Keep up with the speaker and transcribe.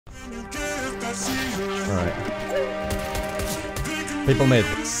Alright. People made.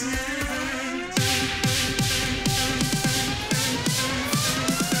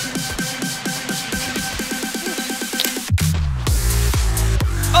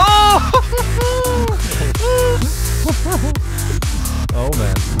 Oh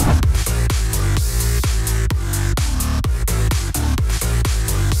man.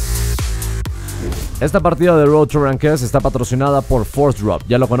 Esta partida de RTRS está patrocinada por FORCEDROP,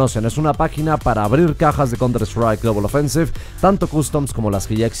 ya lo conocen, es una página para abrir cajas de Counter-Strike Global Offensive, tanto customs como las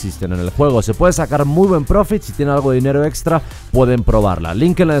que ya existen en el juego. Se puede sacar muy buen profit, si tienen algo de dinero extra pueden probarla,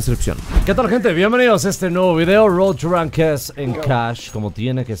 link en la descripción. ¿Qué tal, gente? Bienvenidos a este nuevo video, RTRS en cash, como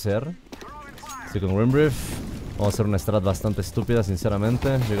tiene que ser. Estoy con Rimbrief, vamos a hacer una strat bastante estúpida,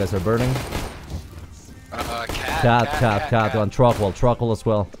 sinceramente. You guys are burning. Cat, on truckle as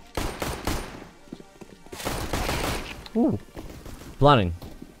well. Ooh. Planning.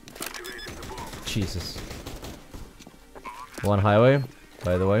 Jesus. One highway,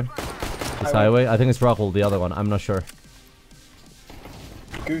 by the way. It's highway. I think it's Rockwell, the other one. I'm not sure.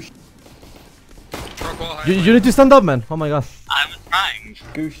 Goose. You need to stand up, man. Oh my god. I'm trying.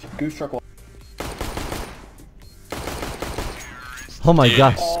 Goose truck. Oh my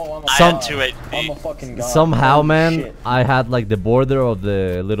god. Oh, I'm a fucking god. Somehow, man, shit. I had like the border of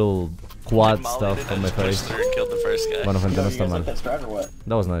the little quad stuff on my face. Killed the first guy. Bueno, gente, Yo, no you está guys mal. like that strat or what?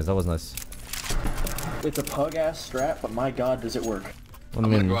 That was nice, that was nice. It's a pug ass strat, but my god, does it work? What do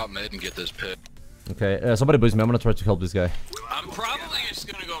you I'm mean? gonna go out mid and get this pit. Okay, somebody boost me. I'm gonna try to help this guy. I'm probably just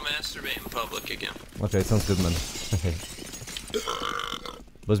gonna go masturbate in public again. Okay, sounds good, man.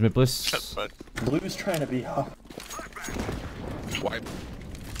 Boost me, please. Blue's trying to be hot. Wipe.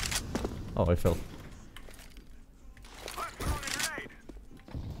 Oh, I fell.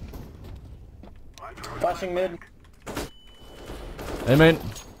 Flashing mid. Hey, man.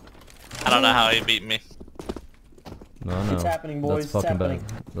 I don't know how he beat me. No. It's happening, boys. That's fucking it's happening.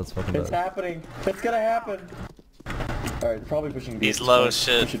 bad. That's fucking It's bad. happening. It's gonna happen. Alright, probably pushing B. He's low as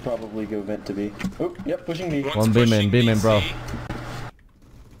shit. We should probably go vent to B. Oh, yep, pushing B. One B main, bro.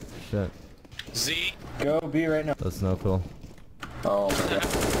 Shit. Z. Go B right now. That's no cool. Oh my god.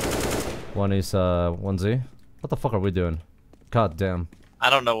 One is 1Z. What the fuck are we doing? God damn. I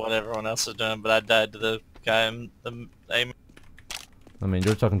don't know what everyone else is doing, but I died to the guy in the aim. I mean,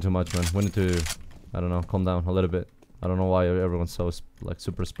 you're talking too much, man. We need to, I don't know, calm down a little bit. I don't know why everyone's so like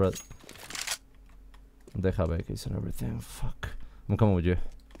super spread. They have AKs and everything. Fuck. I'm coming with you.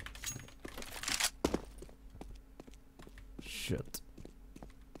 Shit.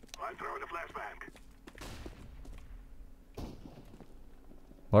 I'm throwing a flashbang.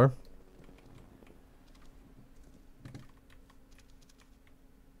 Where?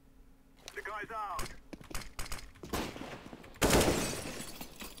 The guy's out.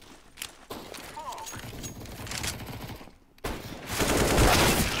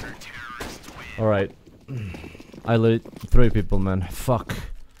 Alright. I lit 3 people, man. Fuck.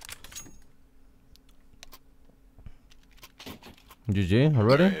 GG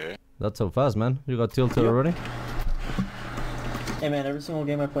already? That's so fast, man. You got tilted already? Hey man, every single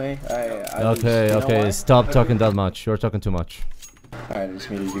game I play, I Okay, lose. You know okay. why? Stop talking that much. You're talking too much. Alright, I just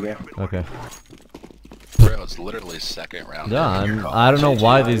muted you guys. Okay. Bro, it's literally second round. Yeah, I don't know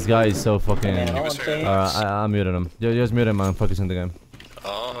why this guy is so fucking. Man, all I'm saying. I muted him. Just mute him, man. Focusing the game.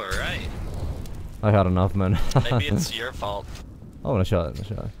 Alright. I had enough, man. Maybe it's your fault. Oh, no shot.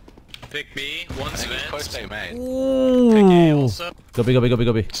 Pick B, one's Push advanced. A main. Pick A Ooh. also. Go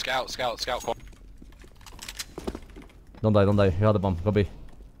B. Scout. Don't die. You had the bomb. Go B.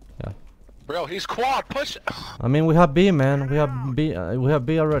 Yeah. Bro, he's quad. Push. I mean, we have B, man. We have B. We have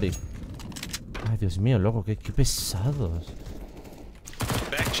B already. Ay, Dios mío, loco, qué pesados.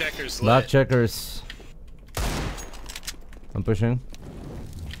 Back checkers Back lit. checkers. I'm pushing.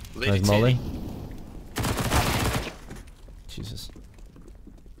 Lady Nice molly. titty. Jesus.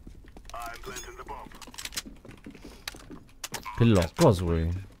 I'm planting the bomb. Qué locos,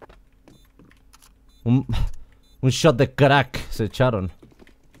 güey. Un shot de crack se echaron.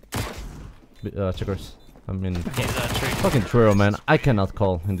 Checkers. I mean, He's on tree. fucking Truro, man. I cannot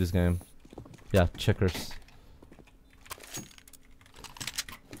call in this game. Yeah, checkers.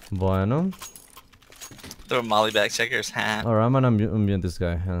 Bueno. Throw molly back checkers. Ha. Alright, I'm gonna unmute this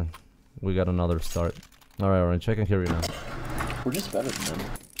guy. We got another start. Alright, Chequen, hear you now. We're just better than them.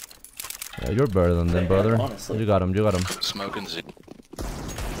 Yeah, you're better than them, brother. Honestly. You got him. Smoking Z.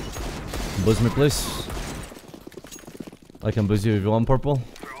 Boost me, please. I can boost you if you want, purple.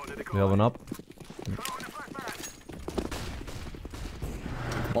 We have one up.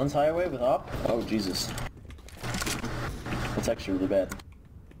 One's highway with op. Oh Jesus. That's actually really bad.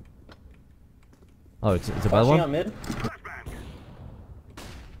 Oh, it's a bad Flashing one? out mid.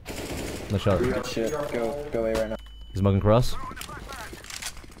 No shot. Good shit. Go away right now. He's smoking cross.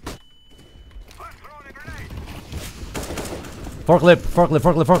 Forklift.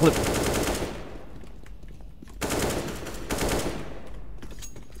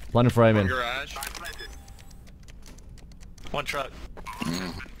 Planning for aiming. Garage. One truck.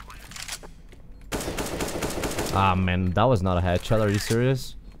 Ah man, that was not a headshot, are you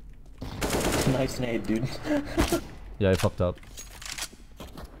serious? Nice nade, dude. Yeah, I fucked up.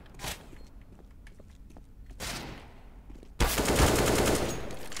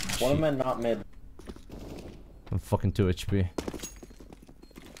 One of them not mid. I'm fucking 2 HP.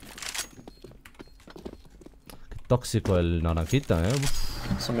 Qué tóxico el naranjita,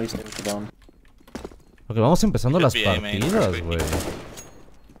 Uf. Somebody stay with the bomb. Ok, vamos empezando las Could be A, man. partidas, güey.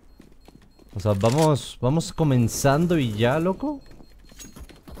 O sea, vamos comenzando y ya, loco.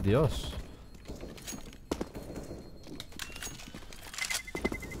 Dios.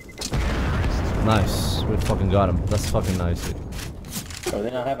 Nice, we fucking got him. That's fucking nice, dude. Oh,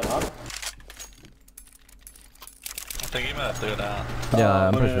 they not have an op? I think he might have threw it out. Yeah,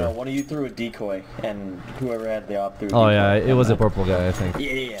 I'm no, pretty no, sure. no. One of you threw a decoy, and whoever had the op threw a Oh decoy. yeah, it was a purple guy, I think.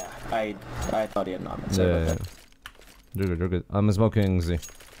 Yeah. I thought he had not. Yeah. You're good. I'm smoking Z.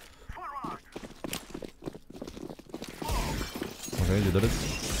 Okay, you did it.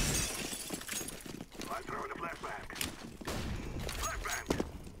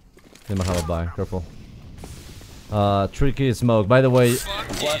 They might have a buy. Careful. Tricky smoke. By the way,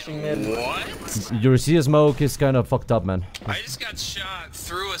 Flashing mid. What? your ESEA smoke is kind of fucked up, man. I just got shot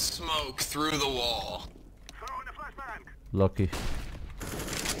through a smoke through the wall. Lucky.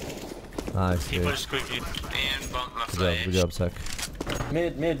 Nice, He dude. pushed quickly. And bumped my Good job, Zach.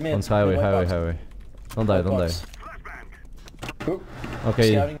 Mid. One's highway. Don't die. Oop.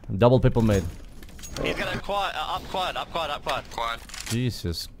 Okay, Scouting. double people made. He's got a quad, up quad. Quad.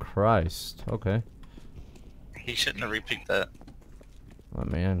 Jesus Christ. Okay. He shouldn't have repicked that. Oh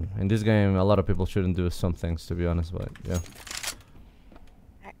man, in this game, a lot of people shouldn't do some things, to be honest. But yeah,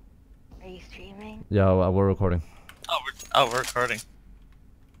 Are you streaming? yeah, we're recording. Oh, we're recording.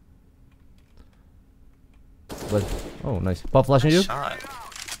 But oh, nice. Pop flashing you. Shot.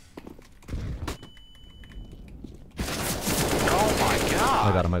 Oh my god.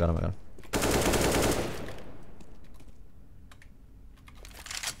 I got him.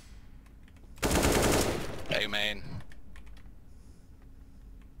 Hey man.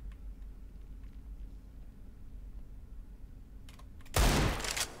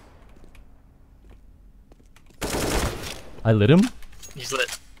 I lit him. He's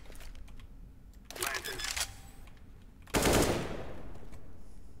lit.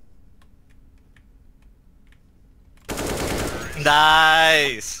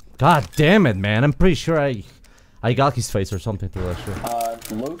 Nice. God damn it, man! I'm pretty sure I got his face or something through that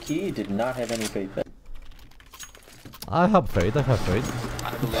shit. Low key did not have any faith there. I have faith. I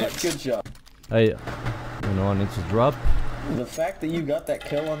believe. Good job. Hey, you know I need to drop. The fact that you got that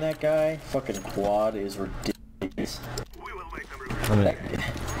kill on that guy, fucking quad, is ridiculous. I mean,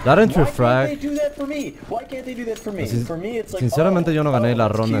 that entry Why can't frag. they do that for me? Why can't they do that for me? For me, it's like, Sinceramente yo no gané la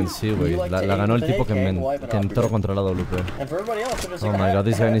that's ronda en cute. sí, You güey. like La to ganó el aim with tipo an AK? Well, I have an que op entró for contra la WP. And for everybody else, they're just Oh like, my god,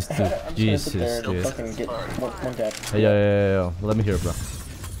 this guy needs to. I'm just gonna Jesus, sit there and dude. fucking get one tap. Hey, yo. Let me hear, bro.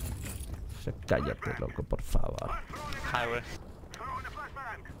 Cállate, loco, por favor. Highway.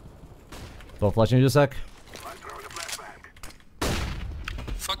 Go flashing you, Zach.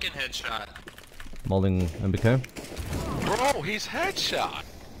 Fucking headshot. Molding MBK. Bro, he's headshot.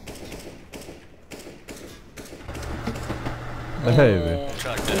 Hey, baby.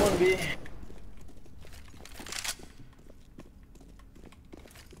 Truck dead. 1B.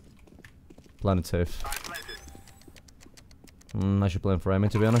 Planet safe. I should play him for aiming,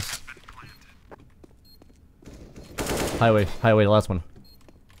 to be honest. Highway, last one.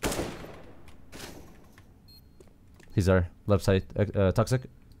 He's there, left side, toxic.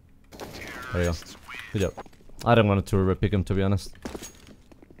 There you go. Good job. I don't want to repick him, to be honest.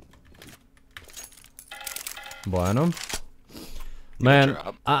 Bueno. Man,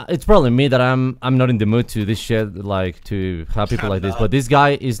 it's probably me that I'm not in the mood to this shit, like to have people like this. But this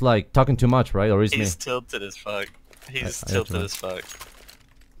guy is like talking too much, right? Or is me? He's tilted as fuck. He's tilted as fuck.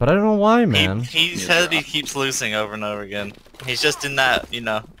 But I don't know why, man. He said he keeps losing over and over again. He's just in that, you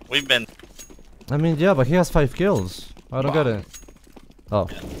know. We've been. I mean, yeah, but he has 5 kills. I don't get it. Oh,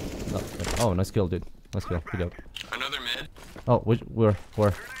 no. Oh, nice kill, dude. Nice kill. Good job. Another mid. Oh, where?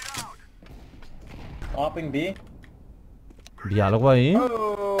 Opping B. Vi algo ahí.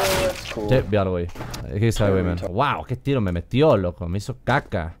 Oh, that's cool. Sí, vi algo ahí. He's highway, man. Wow, qué tiro me metió, loco. Me hizo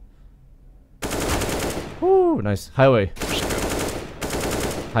caca. Woo, nice. Highway.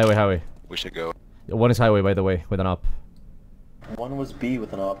 Highway. We should go. One is highway, by the way, with an up. One was B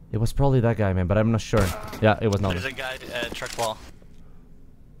with an op. It was probably that guy, man, but I'm not sure. Yeah, it was not. There's a guy truck wall.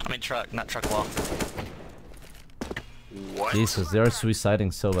 I mean truck, not truck wall. What? Jesus, they're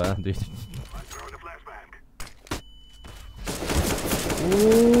suiciding so bad, dude.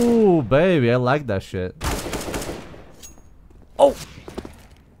 Ooh, baby, I like that shit. Oh!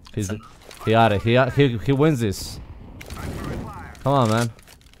 He got it. He wins this. Come on, man.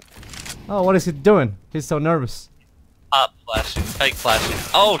 Oh, what is he doing? He's so nervous. Up flashing, fake flashing.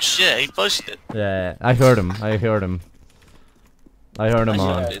 Oh shit, he pushed it. Yeah, I heard him. I heard him on.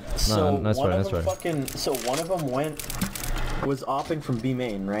 So No, that's one right, of that's them right. so one of them was opping from B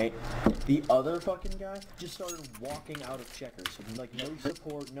main, right? The other fucking guy just started walking out of checkers. So, like, no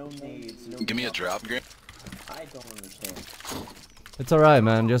support, no nades, no... Give me a drop, Grant. I don't understand. It's alright,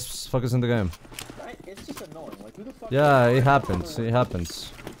 man. Just focus on the game. It's just annoying. Like, who the fuck... Yeah, it happens. It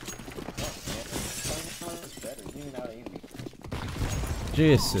happens.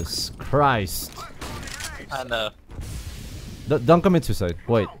 Jesus Christ. I know. Don't commit suicide.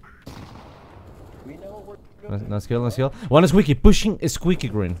 Wait. We know what we're doing. Nice kill, nice kill. One is squeaky. Pushing is squeaky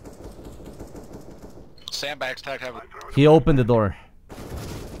green. Sandbags tag have. He opened the door.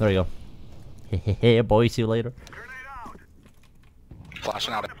 There you go. Hey, boy. See you later.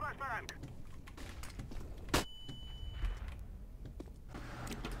 Flashing out.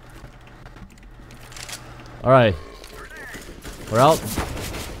 Alright. We're out.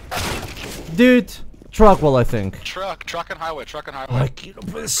 Dude. Truck wall, I think. Truck and highway. Aquí no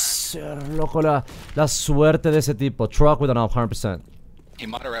puede ser, loco, la suerte de ese tipo. Truck with an up, 100%. He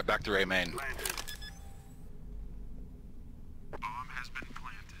might have ran back through A main.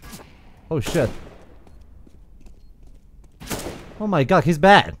 Oh shit. Oh my god, he's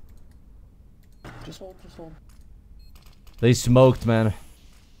bad. Just hold. They smoked, man.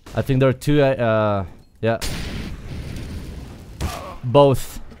 I think there are two, yeah.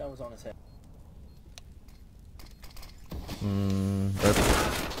 Both. That was on his head.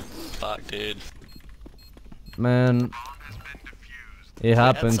 Fuck, dude. Man. It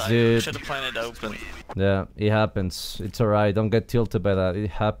happens, dude. Should have planted open. Yeah, it happens. It's alright. Don't get tilted by that. It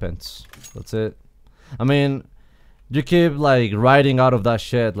happens. That's it. I mean, you keep like riding out of that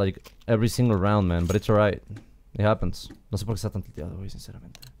shit like every single round, man. But it's alright. It happens. No sé por qué está tan tilteado, güey,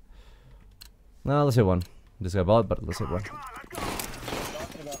 sinceramente. No, let's hit one. This guy bought, but let's hit one.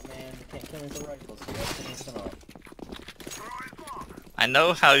 I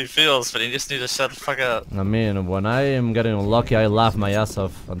know how he feels, but he just needs to shut the fuck up. I mean, when I am getting unlucky, I laugh my ass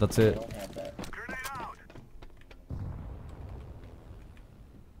off, and that's it.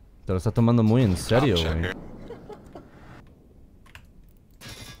 Te lo está tomando muy en serio, güey.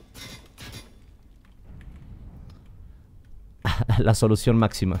 La solución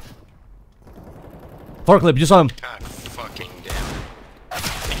máxima. Forklift, you saw him. God fucking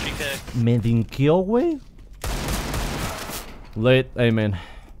damn. Me dinqueó, güey. Late, amen.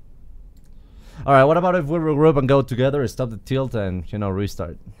 Alright, what about if we regroup and go together, stop the tilt and, you know,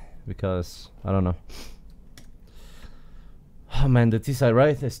 restart? Because, I don't know. Oh man, the T-side,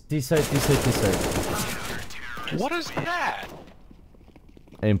 right? It's T-side. What is that?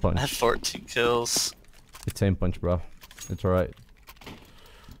 Aim punch. I had 14 kills. It's aim punch, bro. It's alright.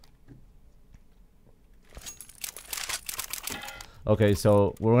 Okay,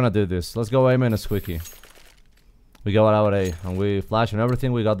 so we're gonna do this. Let's go aim and a squeaky. We go out A and we flash and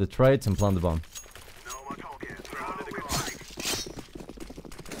everything. We got the traits and plant the bomb.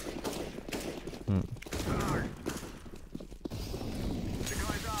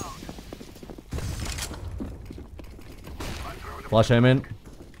 Flash aim in.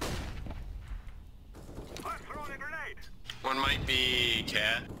 One might be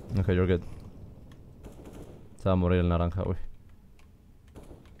cat. Okay, you're good. Se va a morir el naranja, güey.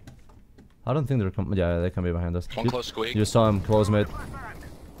 I don't think they're yeah, they can be behind us. One close squeak. You saw him close mid.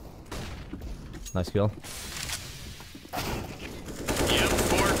 Nice kill. Yep,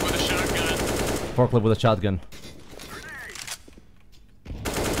 fork with a shotgun. Forklift with a shotgun.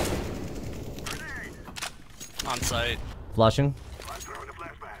 On site. Flashing.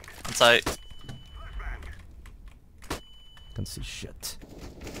 On site. Can see shit.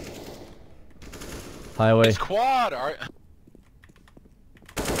 Highway. It's quad. Alright.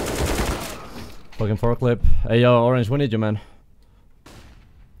 Fucking forklift. Hey yo, Orange, we need you, man.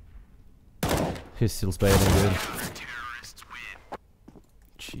 He's still spading, dude.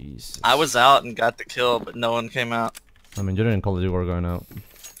 Jesus. I was out and got the kill, but no one came out. I mean, you didn't call that you were going out.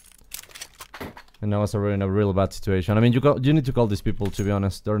 And now it's already in a real bad situation. I mean, you need to call these people, to be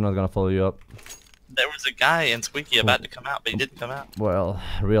honest. They're not gonna follow you up. There was a guy in Squeaky about to come out, but he didn't come out. Well,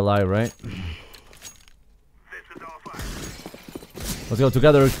 real life, right? Let's go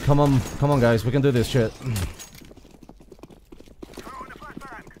together. Come on, guys. We can do this shit.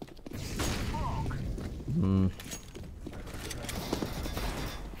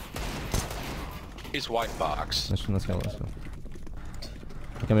 He's white box. Let's go.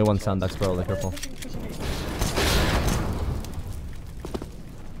 Give me one sandbags, bro. Be careful.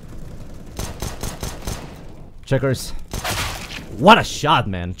 Checkers. What a shot,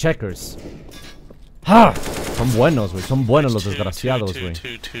 man. Checkers. ¡Ah! Son buenos, güey. Son buenos los desgraciados,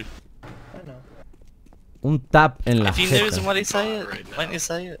 güey. Un tap en la If you knew jeta. what he say it, why didn't you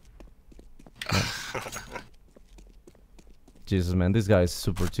say it? Jesus, man. This guy is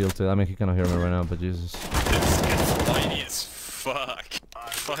super tilted. I mean, he cannot hear me right now, but Jesus. It's whitey as fuck.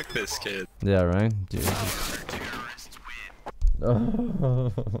 Fuck this kid. Yeah, right? Jesus.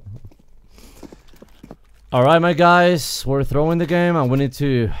 Alright, my guys. We're throwing the game and we need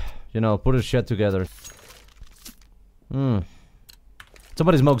to, you know, put a shit together.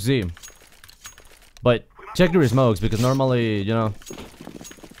 Somebody smokes Z. But check your smokes because normally, you know.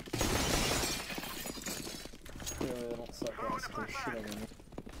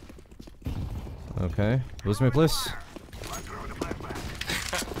 Okay, boost me, please.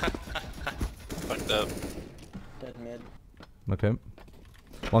 Fucked up. Dead mid. Okay.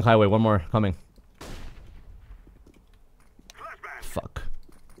 One highway, one more coming. Fuck.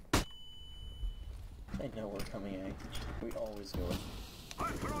 They know we're coming, eh? We always go.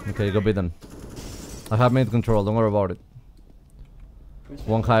 Okay, go be done. I have made control, don't worry about it.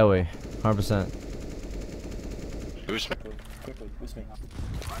 One highway, 100%. Boost me. Quickly, boost me.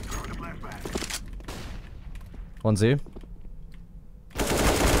 One Z.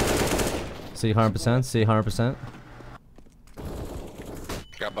 C 100%, C 100%.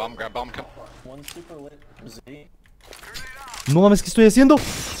 Grab bomb, come. One super lit Z. No mames, ¿qué estoy haciendo?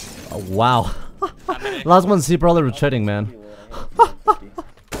 Oh, wow. Last one Z probably retreating, man.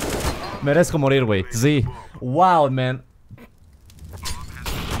 Merezco morir, wey. Z. Wow, man.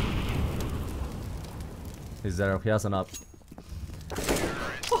 He's there, he has an up.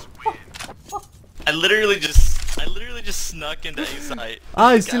 I literally just snuck into A site.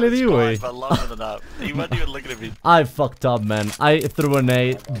 I still at you, wey. I love it up. He wasn't even looking at me. I fucked up, man. I threw an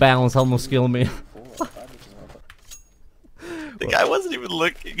 8, bounce, almost killed me. The guy wasn't even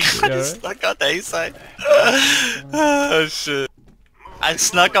looking. I just snuck on the A side. Oh shit. I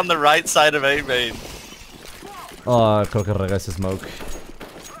snuck on the right side of A main. Oh, creo que regué ese smoke.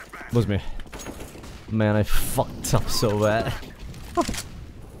 Was me. Man, I fucked up so bad.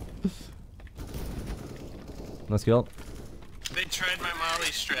 Let's go. They tried my molly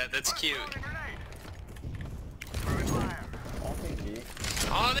strat. That's cute.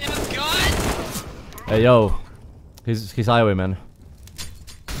 Oh, they have gun! Hey, yo. He's highway, man.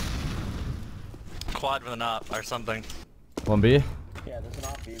 Quad with an op or something. 1B. Yeah, there's an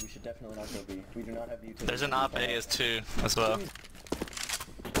op B. We should definitely not go B. We do not have utility. There's an op A as 2 as well.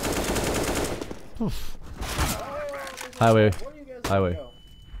 Oof. Highway. Highway.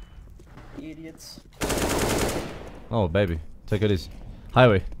 Idiots. Oh, baby. Take it easy.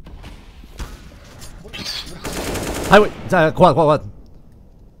 Highway. Highway. Quad.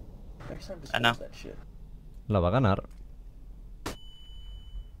 Next time I know. that shit. La va a ganar.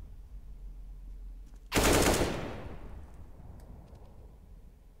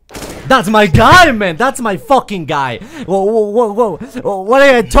 That's my guy, man. That's my fucking guy. Whoa. What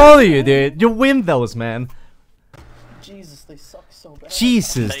did I tell you, dude? You win those, man. Jesus, they suck so bad.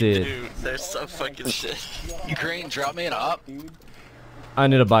 Jesus, They dude. do. They're so fucking shit. Ukraine, drop me an up. Dude, I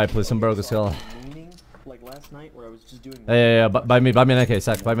need a buy, please. I'm broke as hell. meaning like last night where I was just doing. Yeah. Buy me an AK,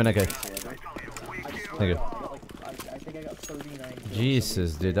 Zach. Buy me an AK. Thank you. I think I got 39 kills.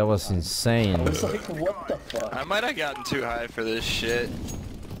 Jesus, dude, that was insane. I was like, what the fuck? I might have gotten too high for this shit.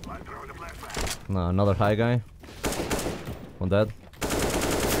 No, another high guy. One dead.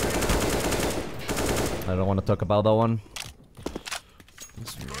 I don't want to talk about that one.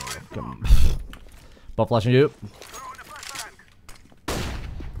 Pop flashing you.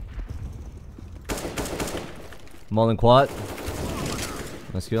 Mullen quad.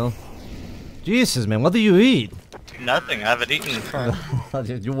 Nice kill. Jesus, man, what do you eat? Nothing. I haven't eaten.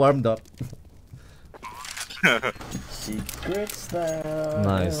 You warmed up. Secrets that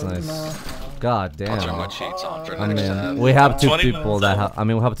Nice. God Watching damn. my cheats on for I next mean, time. we have two 20 people that minutes have. I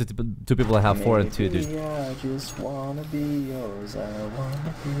mean, we have two people that have 4 and 2, dude. Maybe I just wanna be yours. I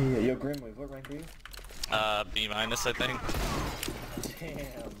wanna be. Yo, Grim, what rank are you? B minus, I think. Damn.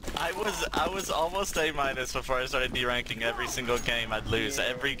 I was almost A minus before I started D-ranking. Every single game I'd lose. Yeah.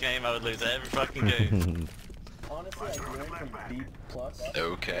 Every game I would lose. Every fucking game. Honestly, I went from B plus.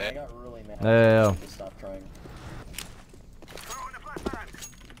 Okay. I got really mad. Yeah. I just stopped trying.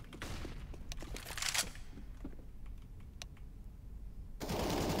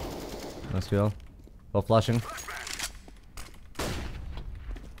 Nice kill. Well, flashing.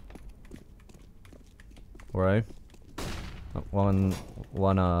 Where are you? Oh,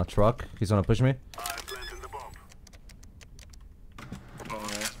 one truck. He's gonna push me.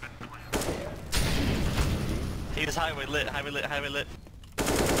 He's highway lit. Highway lit. Highway lit.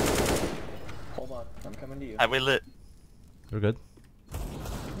 Hold on, I'm coming to you. Highway lit. You're good.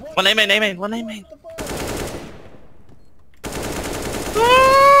 One A main. A main. One A main.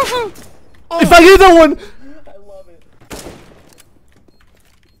 If I get that one! I love it.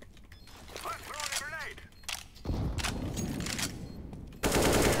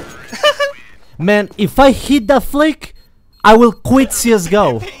 Man, if I hit that flick, I will quit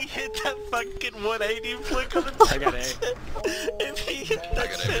CSGO. He hit that fucking 180 flick on the I got A. If he hit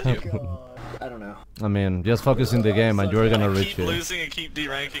that shit. God. I don't know. I mean, just focus in the game and you're gonna I reach keep it. losing and keep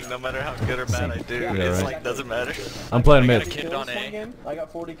D-ranking no matter how good or bad I do. Yeah, It's right. like, doesn't matter. I'm playing I got a mid. kid Kills on one A. game? I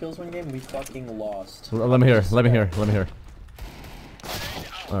got 40 kills one game. We fucking lost. Let me hear. Let me hear. Let me hear.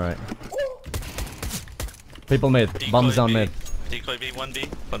 Alright. People mid. Bombs down B. mid. Decoy B, 1B,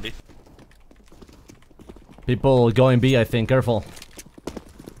 1B. People going B, I think. Careful.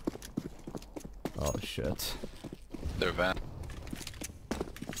 Oh shit. They're van.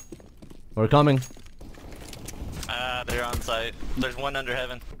 We're coming. They're on site. There's one under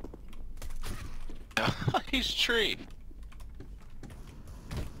heaven. He's tree.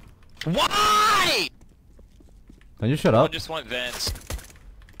 Why? Can you shut I up? just want vents.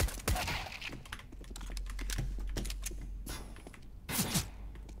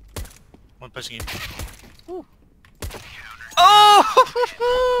 One pushing you. Oh!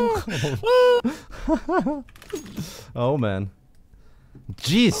 Oh man.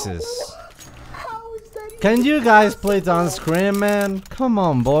 Jesus. Can you guys play it on screen, man? Come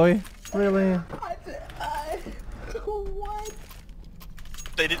on, boy. Really? What?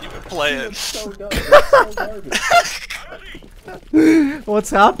 They didn't even play it. So dumb. That's so garbage. What's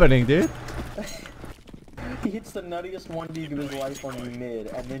happening, dude? He hits the nuttiest 1v of his life on mid,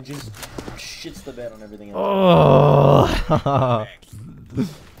 and then just shits the bed on everything else. Oh.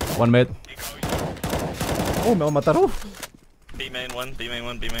 One mid. Oh, me va a matar. B main 1, B main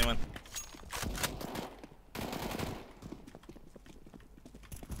 1, B main 1.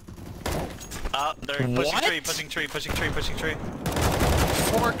 They're pushing What? tree, pushing tree, pushing tree, pushing tree.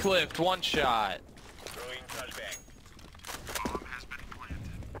 Forklift, one shot.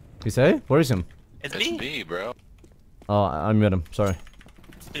 You say? Where is him? It's It's B. B, bro. Oh, I mute him. Sorry.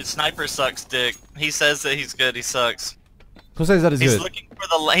 Dude, sniper sucks dick. He says that he's good, he sucks. Who says that is He's good?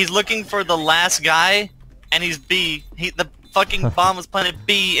 looking for the last guy, and he's B. The fucking bomb was planted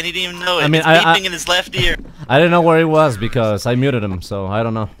B, and he didn't even know it. I mean, it's I- beeping in his left ear. I didn't know where he was because I muted him, so I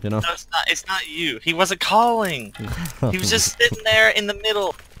don't know, you know? No, it's not you. He wasn't calling. He was just sitting there in the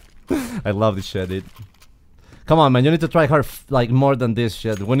middle. I love this shit, dude. Come on, man, you need to try hard, like, more than this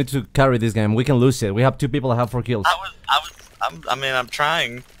shit. We need to carry this game. We can lose it. We have 2 people that have 4 kills. I'm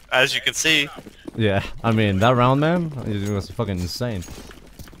trying, as you can see. Yeah, I mean, that round, man, it was fucking insane.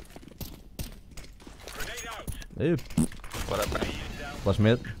 Dude, What up, bro? flash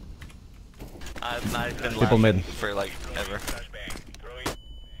mid. I've been People lagging mid. for like ever.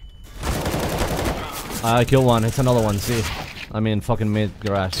 I killed one, it's another one, see? I mean, fucking mid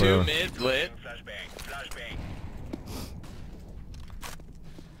garage, Two whatever. mid lit.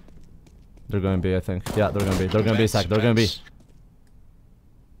 They're going B, I think. Yeah, they're gonna be. They're gonna be sacked. They're gonna be.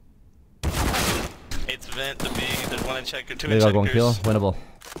 It's vent to B. There's one in checker, 2 They in got 1 checkers. kill. Winnable.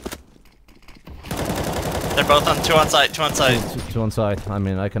 They're both on 2 on site, 2 on site. 2 on side. I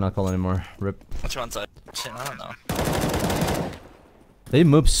mean, I cannot call anymore. Rip. 2 on site. Shit, I don't know. They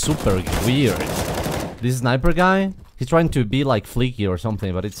move super weird. This sniper guy, he's trying to be like fleeky or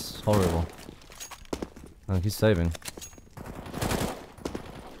something, but it's horrible. And he's saving.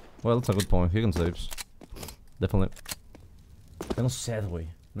 Well, that's a good point. He can save. Definitely. Eu não sei, güey.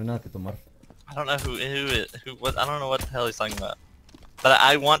 No hay nada que tomar. I don't know what, I don't know what the hell he's talking about. But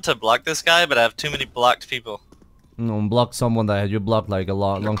I want to block this guy, but I have too many blocked people. No, block someone that you blocked like a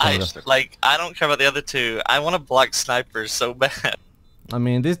long time ago. I don't care about the other 2. I want to block snipers so bad. I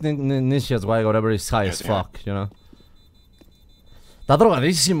mean, this Nisha's why whatever is high as fuck, you know? Está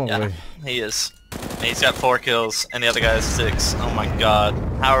drogadísimo, Yeah, güey. he is. And he's got 4 kills, and the other guy has 6. Oh my god.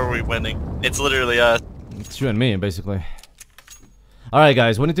 How are we winning? It's literally us. you and me, basically. Alright,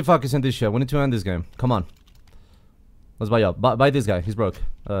 guys, we need to focus on this shit. We need to end this game. Come on. Let's buy up. Buy this guy. He's broke.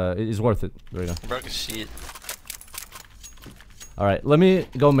 He's worth it. There you go. Broke as shit. Alright, let me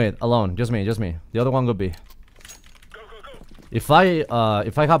go mid. Alone. Just me. The other one go B. If I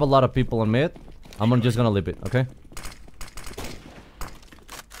have a lot of people on mid, I'm just gonna leave it, okay?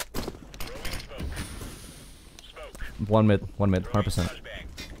 One mid, 100%.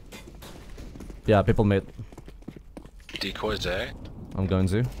 Yeah, people mid. Decoys A. I'm going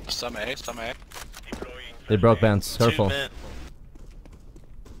to. Some A, some A. They broke bands. Careful. Next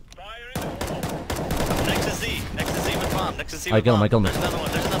to Z with bomb. Next to Z with bomb. I killed him.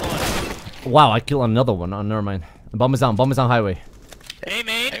 There's another one. Wow, I killed another one. Oh, never mind. Bomb is down highway. Hey,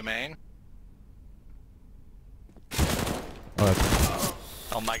 man. Hey, man. Alright.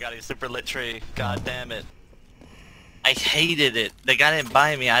 Oh my god, he's super lit tree. God damn it. I hated it. The guy didn't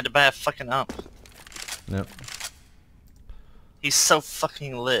buy me. I had to buy a fucking ump. Yep. He's so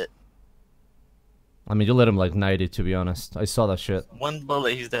fucking lit. I mean, you let him like 90, to be honest. I saw that shit. One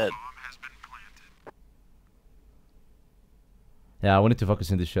bullet, he's dead. Yeah, we need to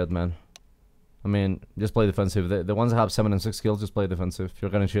focus in this shit, man. I mean, just play defensive. The ones that have 7 and 6 kills, just play defensive. You're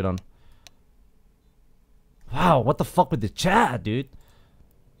getting shit on. Wow, what the fuck with the chat, dude?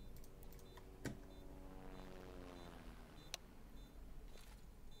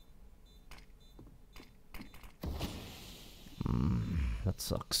 That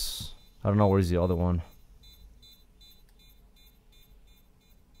sucks. I don't know where's the other one.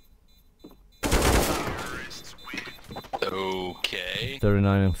 Okay.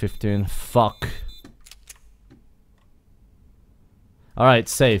 39 and 15. Fuck. Alright,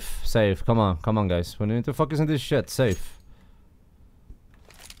 safe. Come on, guys. We need to focus on this shit. Safe.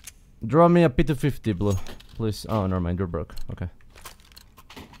 Draw me a P250, blue. Please. Oh, never mind. You're broke. Okay.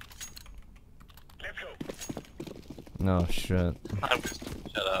 No shit.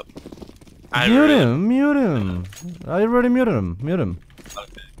 Shut up. Mute him. I already muted him. Mute him.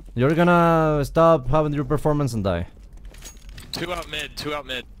 Okay. You're gonna stop having your performance and die. Two out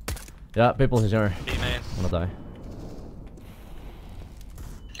mid. Yeah, people here. B main. I'm gonna die.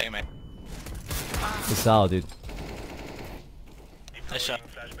 Hey, man. It's out, dude. Nice shot.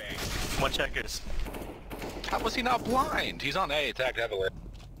 One checkers. How was he not blind? He's on A, attacked heavily.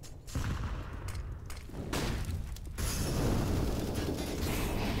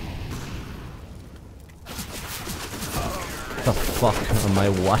 What the fuck am I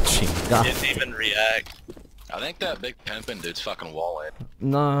watching? God. Didn't even react. I think that big pimpin' dude's fucking walling.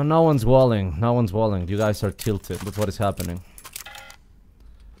 No, no one's walling. No one's walling. You guys are tilted. That's what is happening.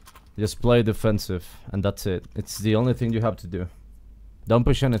 Just play defensive, and that's it. It's the only thing you have to do. Don't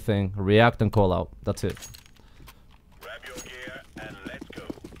push anything. React and call out. That's it. Grab your gear and let's go.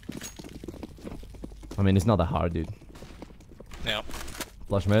 I mean, it's not that hard, dude. Yep.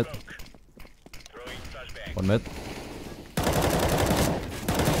 Flash mid. Throwing flashbang. One mid.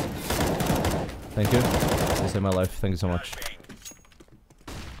 Thank you. You saved my life. Thank you so much.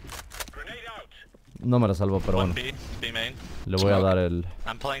 Grenade out. No me la salvo, pero One bueno. B main. Le voy a dar el...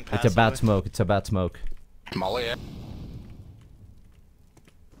 I'm playing It's a bad passively. smoke. It's a bad smoke. Molly A.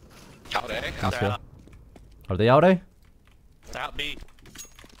 Out A. Out Let's go. Are they out, eh? Out B.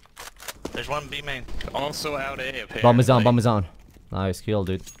 There's one B main. Also out A, apparently. Bomb is on. Bomb is on. Nice kill,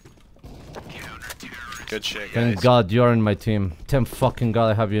 dude. Good shit, guys. Thank God you're in my team. Thank fucking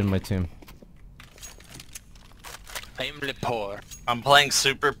God I have you in my team. I'm le poor. I'm playing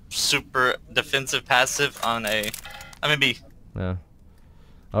super defensive passive on A. I mean B. Yeah.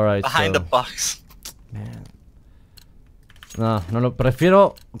 Alright, Behind so... the box. Man. No,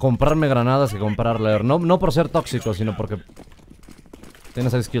 prefiero comprarme granadas que comprar leer. No por ser tóxico, sino porque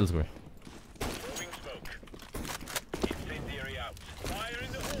tienes 6 skills, güey. Throwing smoke. Incendiary out. Fire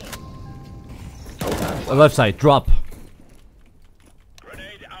in the hole. Left side, drop.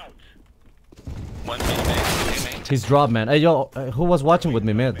 Grenade out. One B main. He's drop, man. Hey, yo, who was watching with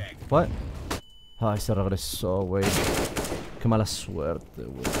me, man? What? Ay, se regresó, güey. Qué mala suerte,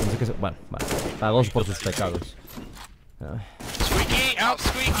 güey. Pensé que se... Bueno, pagó por sus pecados. Squeaky! Out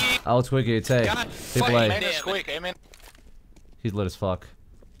squeaky! Out squeaky, it's A. God People fucking A. Man, damn squeak, amen. He's lit as fuck.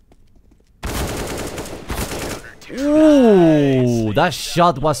 Ooh, that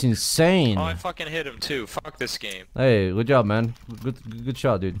shot was insane. Oh, I fucking hit him too. Fuck this game. Hey, good job, man. Good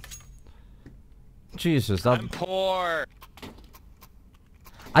shot, dude. Jesus, that... I'm poor.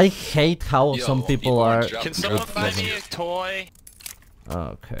 I hate how Yo, some people you are... drop- Can someone buy me a toy?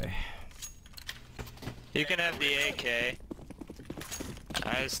 Okay. You can have the AK.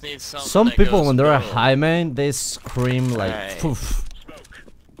 I just need something. Some that people, goes when they're a boom. high man, they scream like Right. poof. Smoke.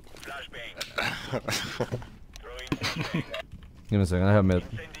 Flashbang. Give me a second, I have mid.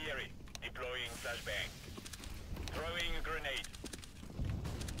 Incendiary. Deploying flashbang. Throwing a grenade.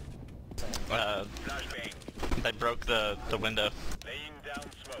 Flashbang. They broke the window. Laying down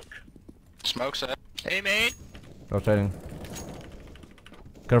smoke. Smoke set. Hey, mate. Rotating.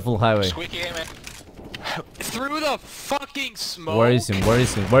 Careful highway. Squeaky aim it. Through the fucking smoke. Where is him? Where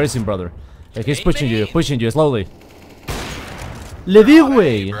is him? Where is him, brother? Like, he's Hey, pushing you slowly. Le di,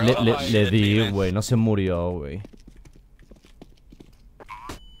 güey. bro. Le di, güey. No se murió, güey.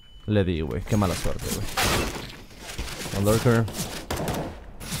 Le di, güey. Qué mala suerte, güey. A lurker.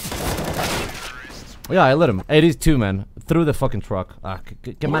 Oh, yeah, I let him. 82, man. Through the fucking truck. Ah,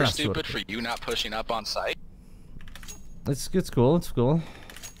 qué More mala stupid suerte. for you not pushing up on site. It's cool, it's cool.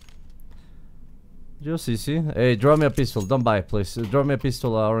 Just easy. Hey, draw me a pistol. Don't buy, please. Draw me a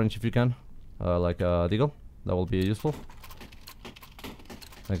pistol, orange, if you can. Like a deagle. That will be useful.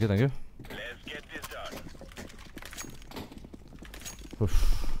 Thank you, thank you. Let's get this done. Uf,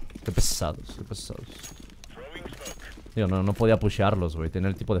 qué pesados, qué pesados. Throwing smoke. Digo, no podía pushearlos, güey. Tenía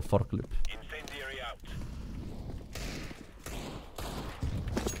el tipo de forklift. Incendiary out.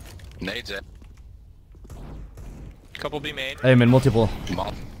 Nades it. Couple B main. Hey, man, multiple.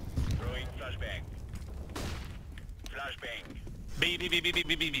 Mom. Throwing flashbang. Flashbang.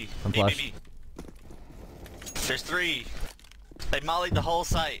 B. I'm flash. There's 3. They mollied the whole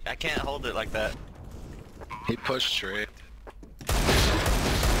site. I can't hold it like that. He pushed straight.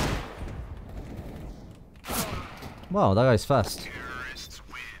 Wow, that guy's fast.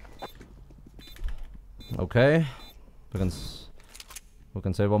 Okay. We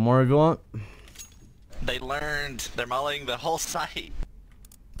can say one more if you want. They learned. They're mollying the whole site.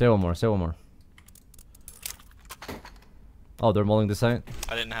 Say one more, say one more. Oh, they're mauling the site?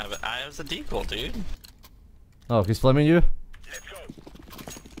 I didn't have it. I was a deagle, dude. Oh, he's flaming you? Let's go.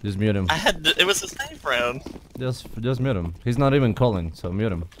 Just mute him. It was a safe round. Just mute him. He's not even calling, so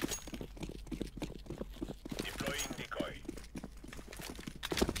mute him. Deploying decoy.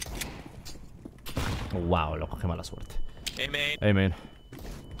 Oh, wow, loco, qué mala suerte. Hey, main. Hey, man.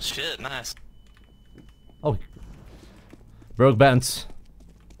 Shit, nice. Oh. Broke bands.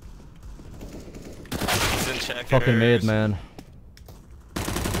 He's in checkers. Fucking mid, man.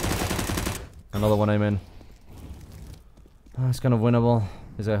 Another one, I'm in. Oh, it's kind of winnable.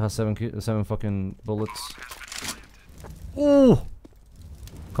 This guy has 7 fucking bullets. Ooh!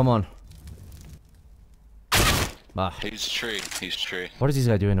 Come on. Ah. He's tree. He's tree. What is this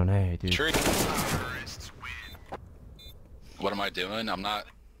guy doing on A, dude? Tree. What am I doing? I'm not.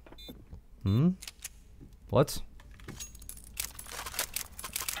 Hmm? What?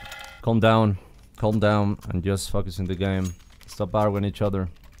 Calm down, and just focus in the game. Stop arguing each other.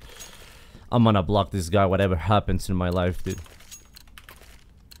 I'm gonna block this guy, whatever happens in my life, dude.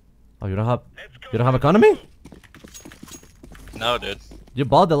 Oh, you don't have economy? No, dude. You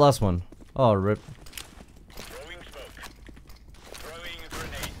bought the last one. Oh, rip. Throwing smoke. Throwing a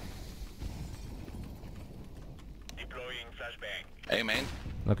grenade. Deploying flashbang. Hey, man.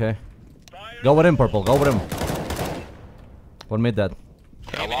 Okay. Fire. Go with him, purple. Go with him. What made that?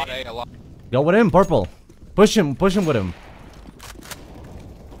 A lot, A, a lot. Go with him, purple. Push him with him.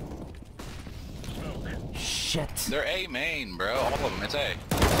 Shit. They're A main, bro. All of them. It's A.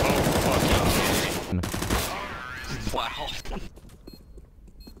 Wow.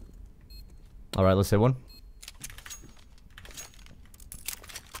 Alright, let's say one.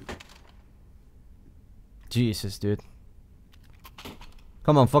 Jesus, dude.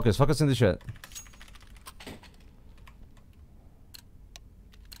 Come on, focus in the shit.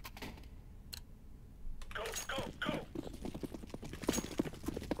 Go, go, go.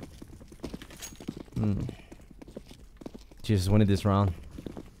 Jesus, winning this round.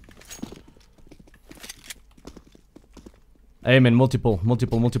 Aim in multiple.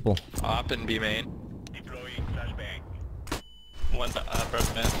 Op and B main. Deploying flashbang. One's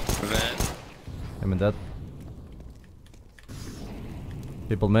broke man. Vent. Aim in that.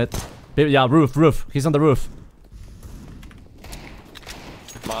 People mid. Yeah, roof. He's on the roof.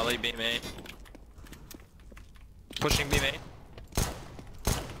 Molly B main. Pushing B main.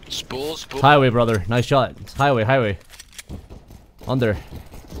 Spool. Highway, brother. Nice shot. It's highway. Under.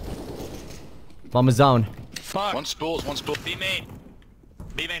 Bomb is down. Fuck. One spool. B main.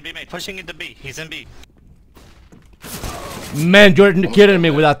 B main. Pushing into B. He's in B. Man, you're kidding me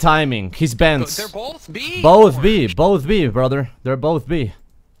with that timing. He's bent. They're both B. Both B, brother. They're both B.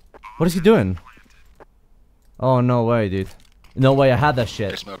 What is he doing? Oh, no way, dude. No way, I had that They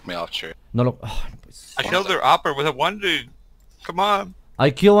shit. smoked me off tree. No, look. Oh, I killed their opper with a 1 dude. Come on. I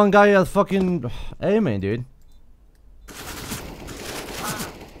kill one guy at fucking aiming, dude.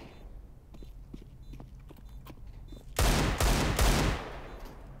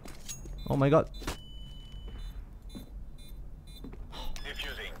 Oh my god.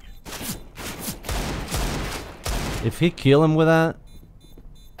 Diffusing. If he kill him with that.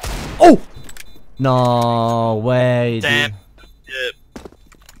 Oh! No way, Damn. dude. Yeah.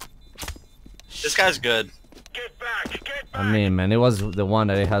 This guy's good. Get back! Get back! I mean, man, it was the one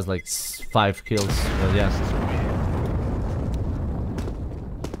that he has like 5 kills. But yeah.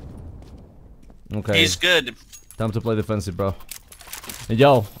 Okay. He's good. Time to play defensive, bro.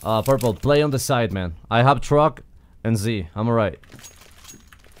 Yo, Purple, play on the side, man. I have truck and Z. I'm alright.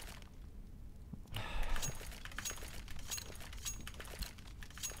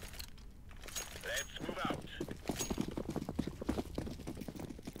 Let's move out.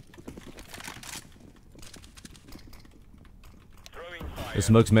 Throwing fire. The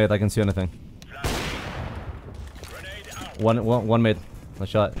smoke's mid. I can see anything. Grenade out. One mid. Nice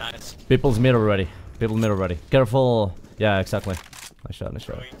shot. Nice. People's mid already. People mid already. Careful. Yeah, exactly. Nice shot. Nice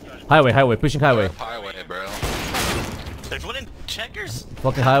shot. Highway. Pushing highway. Highway, bro. There's one in checkers.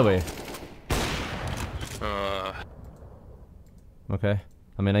 Fucking highway. Okay.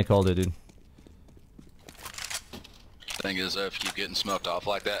 I mean, I called it, dude. Thing is, if you keep getting smoked off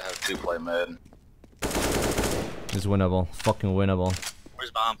like that, have 2 play mid. It's winnable. Fucking winnable. Where's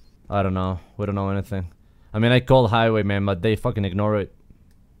bomb? I don't know. We don't know anything. I mean, I called highway, man, but they fucking ignore it.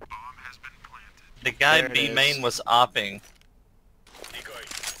 The guy There it B is. main was opping. Decoy.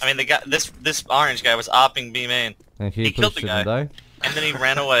 I mean, the guy, this orange guy was opping B main, And He killed pushed the it and guy. died. and then he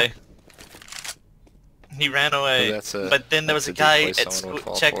ran away. He ran away, So that's a- but then there was a that's a guy decoy at someone would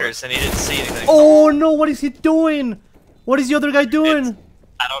fall checkers, and he didn't see anything. Oh no! What is he doing? What is the other guy doing?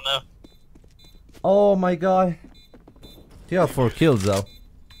 I don't know. Oh my god. He got 4 kills though.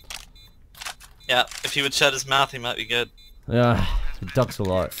 Yeah, if he would shut his mouth, he might be good. Yeah, he ducks a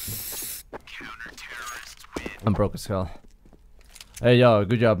lot. I'm broke as hell. Hey yo,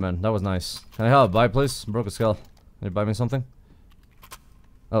 good job, man. That was nice. Can I have a buy, please? I'm broke as hell. Can you buy me something?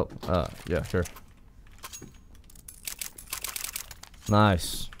 Oh, yeah, sure.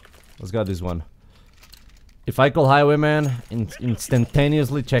 Nice. Let's get this one. If I call highwayman,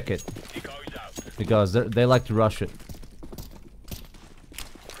 instantaneously check it. Decoys out. Because they like to rush it.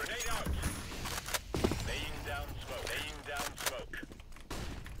 Grenade out. Laying down smoke. Laying down smoke.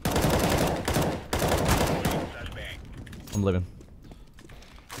 Throwing flashbang. I'm living.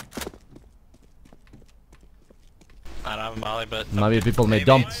 I don't have a molly, but Maybe people may Maybe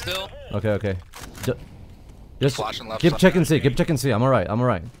dump. still. Okay, okay. Just Flashing left keep side. checking C, keep checking C. I'm alright, I'm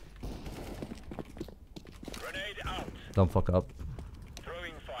alright. Grenade out. Don't fuck up.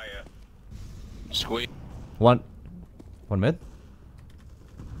 Throwing fire. Squeak. One mid.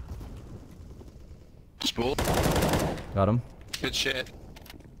 Spool. Got him. Good shit.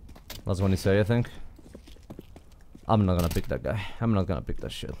 That's what he say, I think. I'm not gonna pick that guy. I'm not gonna pick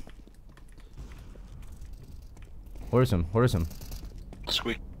that shit. Where is him? Where is him?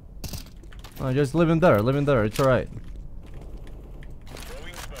 Squeak. Oh, just leave him there. Leave him there. It's alright.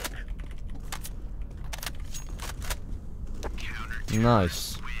 Throwing smoke.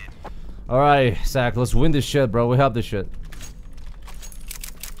 Nice. Alright, Zach, let's win this shit, bro. We have this shit.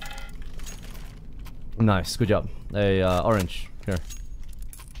 Nice, good job. Hey, orange. Here.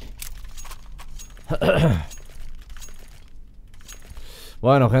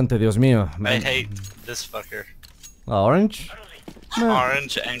 Bueno, gente, Dios mío. I hate this fucker. Orange?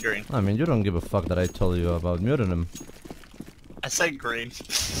 Orange and green. I mean, you don't give a fuck that I told you about muting him. I said green.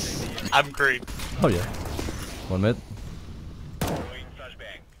 I'm green. Oh, yeah. One mid. Throwing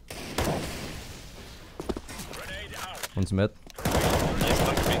flashbang. Grenade out. One's mid. He's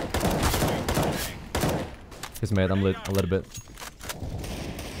fucking me. He's mid. I'm lit a little bit.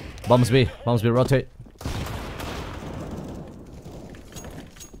 Bombs B. Bombs B. Rotate.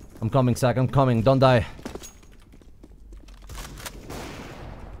 I'm coming, Zach. I'm coming. Don't die.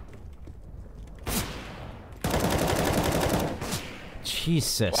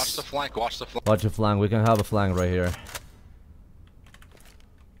 Jesus. Watch the flank. Watch the flank. Watch a flank. We can have a flank right here.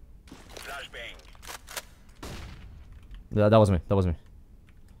 Flashbang. Yeah, that was me. That was me.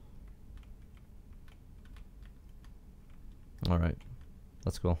 Alright.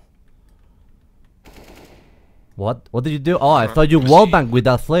 That's cool. What? What did you do? Oh, I thought you wallbanked with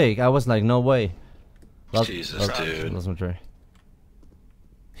that flake. I was like, no way. Jesus, dude. That's not true.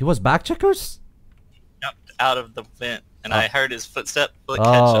 He was back checkers? Jumped out of the vent, and I heard his footstep. Catch Oh,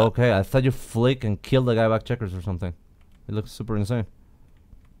 up. okay. I thought you flick and killed the guy back checkers or something. It looks super insane.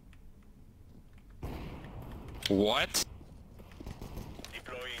 What?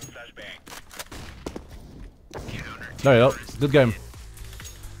 Deploying flashbang. There you go. Good game.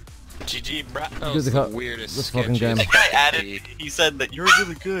 GG. Gee, bro, that Because was they the got weirdest this fucking game. That guy added, he said that you're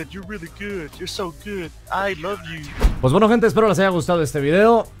really good, you're so good, I love you. Pues bueno, gente, espero les haya gustado este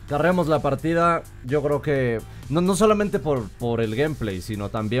video. Carreamos la partida, yo creo que no solamente por el gameplay, sino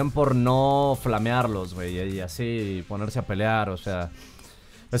también por no flamearlos, güey, y así ponerse a pelear, o sea,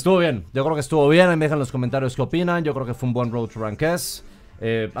 estuvo bien. Yo creo que estuvo bien, ahí me dejan en los comentarios qué opinan. Yo creo que fue un buen Road to RTRS.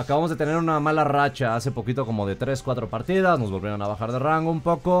 Acabamos de tener una mala racha hace poquito, como de 3-4 partidas. Nos volvieron a bajar de rango un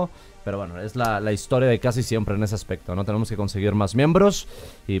poco. Pero bueno, es la historia de casi siempre en ese aspecto, ¿no? Tenemos que conseguir más miembros.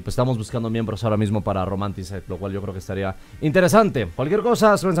 Y pues estamos buscando miembros ahora mismo para Romanticize, lo cual yo creo que estaría interesante. Cualquier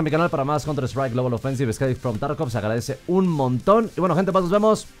cosa, suscríbanse a mi canal para más Counter-Strike Global Offensive, Skype from Tarkov. Se agradece un montón. Y bueno, gente, pues nos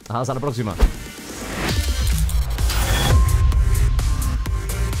vemos. Hasta la próxima.